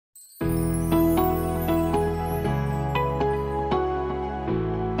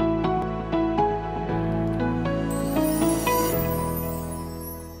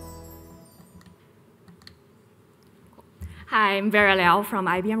I'm Liao from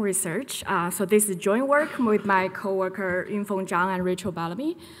IBM Research. So this is joint work with my coworker Yunfeng Zhang and Rachel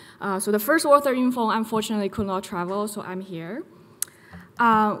Bellamy. So the first author, Yunfeng, unfortunately could not travel, so I'm here.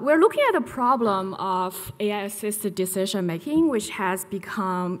 We're looking at the problem of AI-assisted decision-making, which has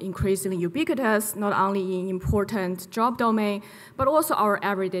become increasingly ubiquitous, not only in important job domain, but also our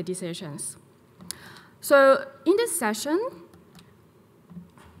everyday decisions. So in this session,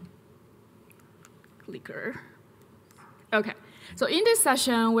 Okay, so in this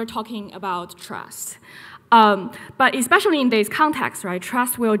session, we're talking about trust. But especially in this context, right,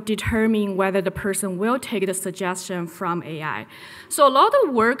 trust will determine whether the person will take the suggestion from AI. So a lot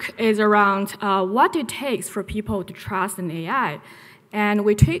of work is around what it takes for people to trust an AI. And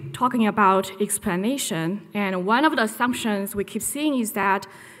we keep talking about explanation. And one of the assumptions we keep seeing is that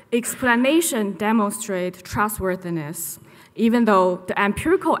explanation demonstrates trustworthiness, even though the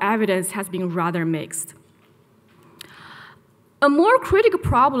empirical evidence has been rather mixed. A more critical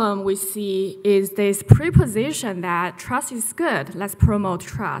problem we see is this preposition that trust is good, let's promote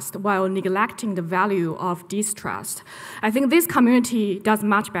trust, while neglecting the value of distrust. I think this community does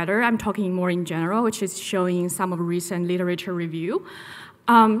much better. I'm talking more in general, which is showing some of recent literature review.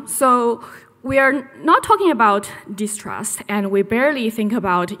 So we are not talking about distrust, and we barely think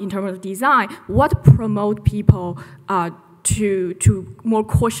about, in terms of design, what promote people to more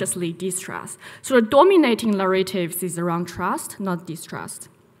cautiously distrust. So the dominating narratives is around trust, not distrust.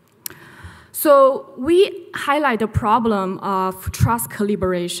 So we highlight the problem of trust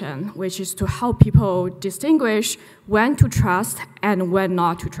calibration, which is to help people distinguish when to trust and when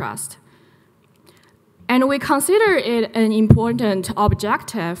not to trust. And we consider it an important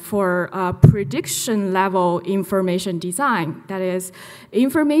objective for prediction-level information design. That is,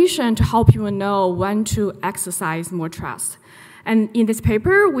 information to help you know when to exercise more trust. And in this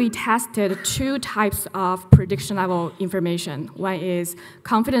paper, we tested two types of prediction-level information. One is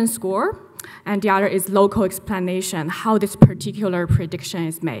confidence score, and the other is local explanation, how this particular prediction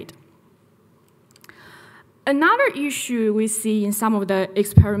is made. Another issue we see in some of the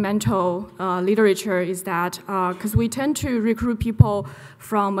experimental literature is that, because we tend to recruit people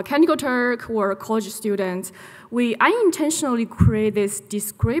from Mechanical Turk or college students, we unintentionally create this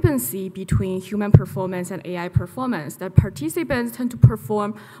discrepancy between human performance and AI performance, that participants tend to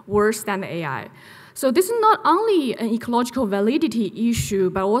perform worse than the AI. So this is not only an ecological validity issue,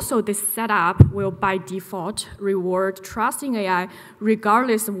 but also this setup will by default reward trust in AI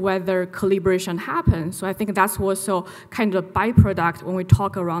regardless of whether calibration happens. So I think that's also kind of a byproduct when we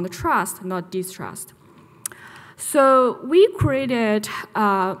talk around trust, not distrust. So we created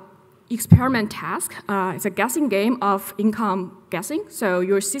experiment task. It's a guessing game of income guessing. So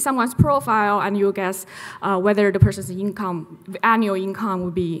you'll see someone's profile and you'll guess whether the person's annual income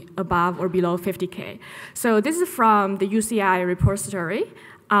will be above or below 50K. So this is from the UCI repository.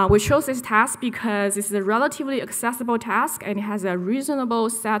 We chose this task because it's a relatively accessible task and it has a reasonable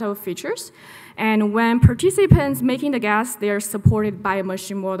set of features. And when participants making the guess, they're supported by a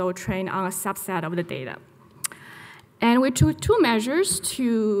machine model trained on a subset of the data. And we took two measures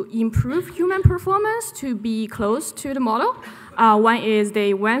to improve human performance to be close to the model. One is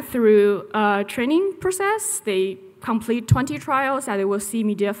they went through a training process. They complete 20 trials and they will see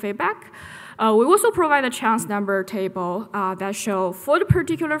media feedback. We also provide a chance number table that show for the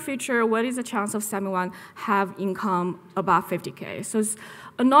particular feature, what is the chance of someone have income above 50K. So it's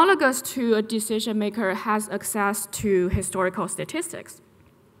analogous to a decision maker has access to historical statistics.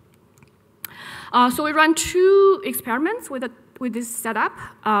 So we run two experiments with this setup.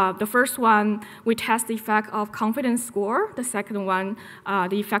 The first one, we test the effect of confidence score. The second one,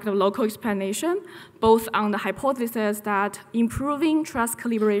 the effect of local explanation, both on the hypothesis that improving trust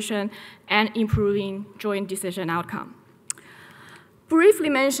calibration and improving joint decision outcome. Briefly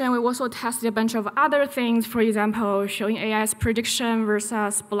mentioned, we also tested a bunch of other things, for example, showing AI's prediction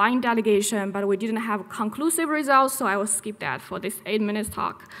versus blind delegation, but we didn't have conclusive results, so I will skip that for this 8-minute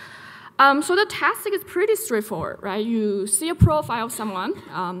talk. So the testing is pretty straightforward, right? You see a profile of someone,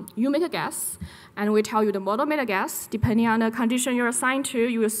 you make a guess, and we tell you the model made a guess. Depending on the condition you're assigned to,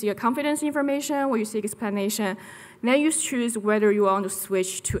 you will see a confidence information where you see explanation. Then you choose whether you want to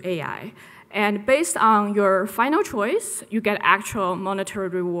switch to AI. And based on your final choice, you get actual monetary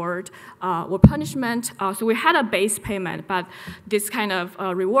reward or punishment. So we had a base payment, but this kind of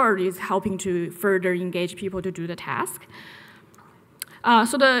reward is helping to further engage people to do the task.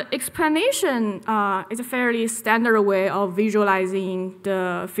 So the explanation is a fairly standard way of visualizing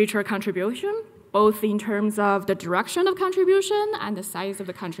the feature contribution, both in terms of the direction of contribution and the size of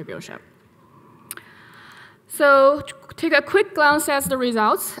the contribution. So take a quick glance at the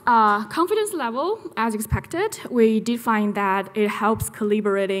results. Confidence level, as expected, we did find that it helps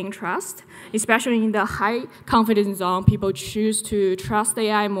calibrating trust, especially in the high confidence zone. People choose to trust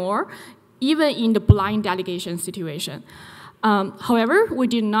AI more, even in the blind delegation situation. However, we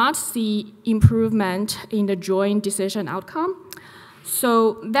did not see improvement in the joint decision outcome.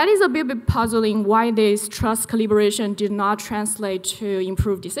 So that is a bit puzzling why this trust calibration did not translate to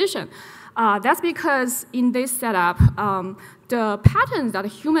improved decision. That's because in this setup, the patterns that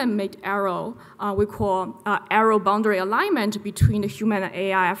human make error, we call error boundary alignment between the human and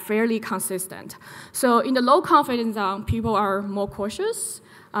AI are fairly consistent. So in the low confidence zone, people are more cautious,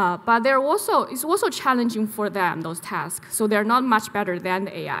 but it's also challenging for them, those tasks. So they're not much better than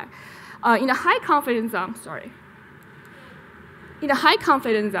the AI. In the high confidence zone, in the high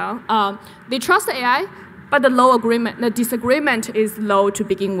confidence zone, they trust the AI, but the disagreement is low to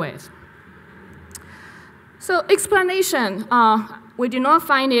begin with. So explanation, we do not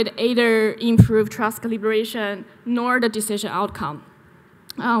find it either improve trust calibration nor the decision outcome.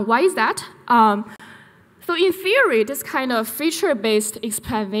 Why is that? So in theory, this kind of feature-based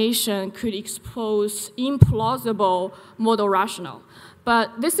explanation could expose implausible model rationale.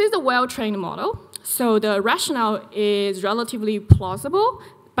 But this is a well-trained model, so the rationale is relatively plausible,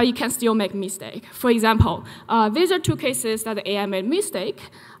 but you can still make mistake. For example, these are two cases that the AI made mistake,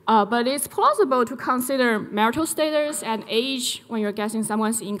 but it's plausible to consider marital status and age when you're guessing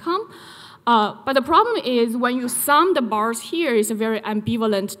someone's income. But the problem is when you sum the bars here, it's a very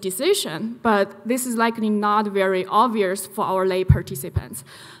ambivalent decision, but this is likely not very obvious for our lay participants.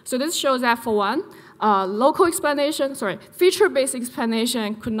 So this shows that for one, feature-based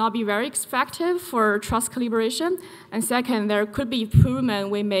explanation could not be very effective for trust calibration. And second, there could be improvement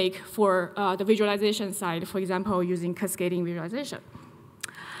we make for the visualization side, for example, using cascading visualization.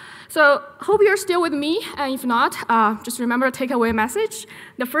 So hope you're still with me, and if not, just remember the takeaway message.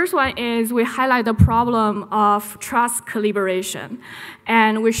 The first one is we highlight the problem of trust calibration.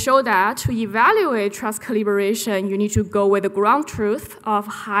 And we show that to evaluate trust calibration, you need to go with the ground truth of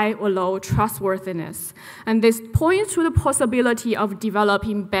high or low trustworthiness. And this points to the possibility of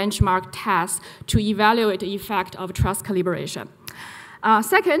developing benchmark tests to evaluate the effect of trust calibration.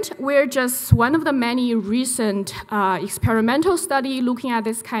 Second, we're just one of the many recent experimental studies looking at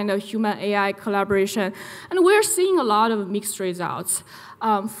this kind of human-AI collaboration, and we're seeing a lot of mixed results.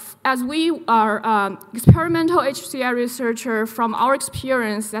 As we are experimental HCI researcher, from our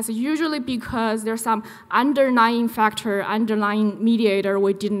experience, that's usually because there's some underlying factor, underlying mediator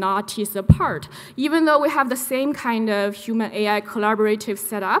we did not tease apart. Even though we have the same kind of human-AI collaborative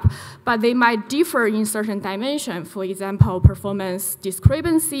setup, but they might differ in certain dimensions. For example, performance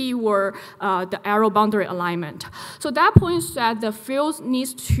discrepancy or the error boundary alignment. So that points that the field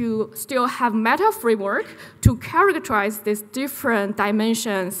needs to still have meta framework to characterize these different dimensions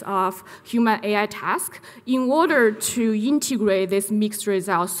of human-AI tasks in order to integrate these mixed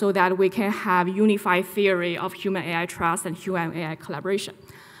results so that we can have unified theory of human-AI trust and human-AI collaboration.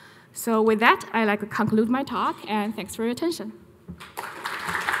 So with that, I'd like to conclude my talk, and thanks for your attention.